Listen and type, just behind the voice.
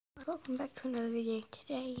welcome back to another video.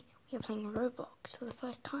 Today we are playing Roblox for the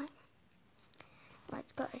first time.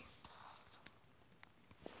 Let's go.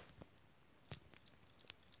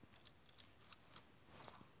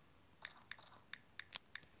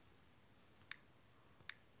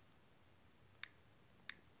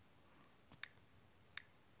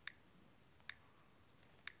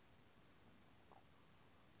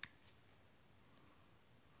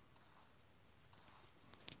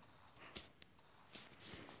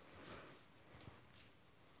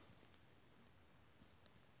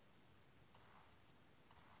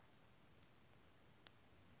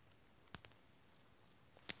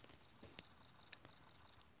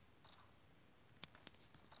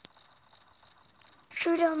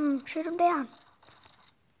 Shoot him down.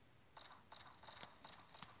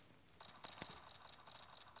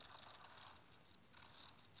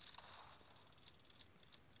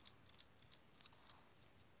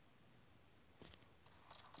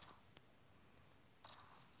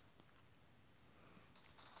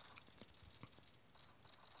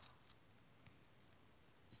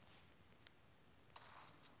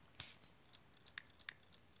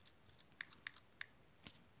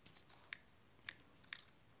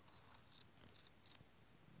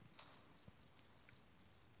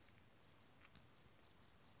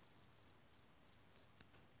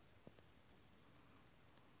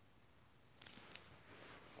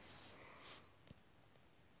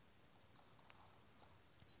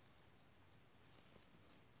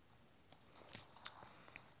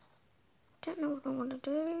 Don't know what I want to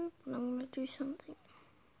do, but I'm going to do something.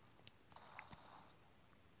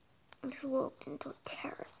 I just walked into a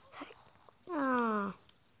terrorist attack. Ah.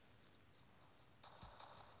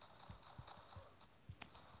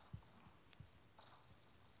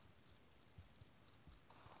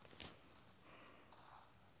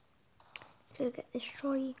 To get this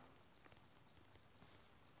shorty.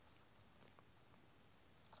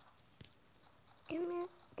 Give me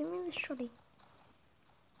this shorty.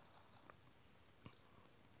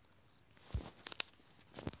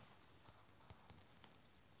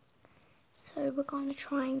 So we're going to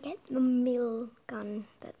try and get the mill gun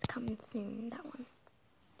that's coming soon, that one.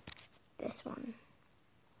 This one.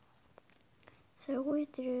 So all we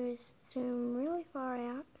have to do is zoom really far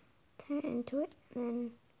out, turn into it, and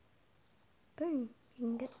then boom, you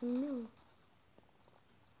can get the mill.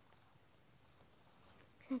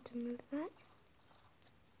 I have to move that.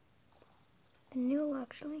 The mill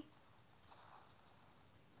actually.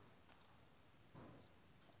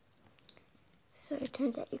 So it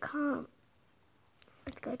turns out you can't.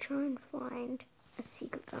 Let's go try and find a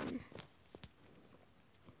secret gun.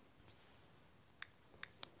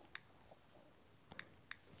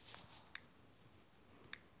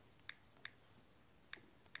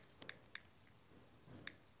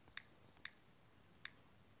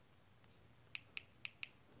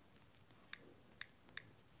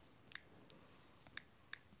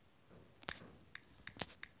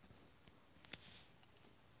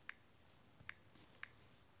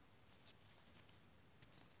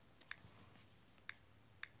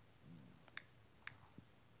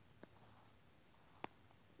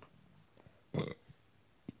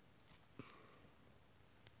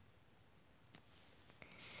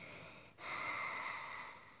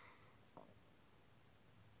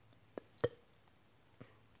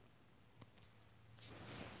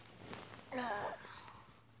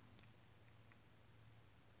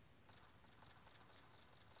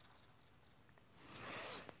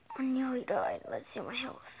 I nearly died. Let's see my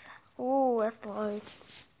health. Oh, that's low.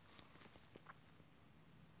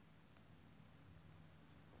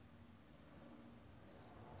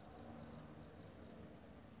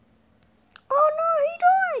 Oh no, he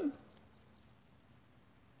died!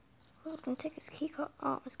 Oh, I can take his key card.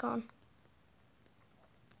 Oh, it's gone.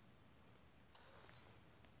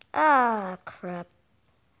 Ah, crap.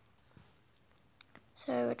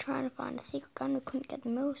 So we're trying to find a secret gun. We couldn't get the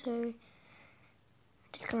mill, so we're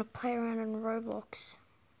just gonna play around in Roblox.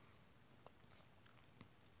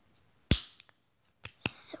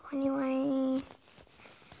 So anyway,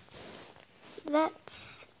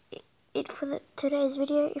 that's it for today's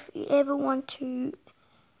video. If you ever want to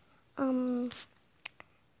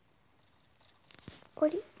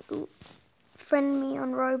friend me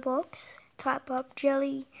on Roblox, type up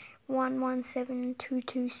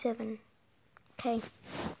Jelly117227. Okay.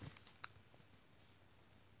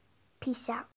 Peace out.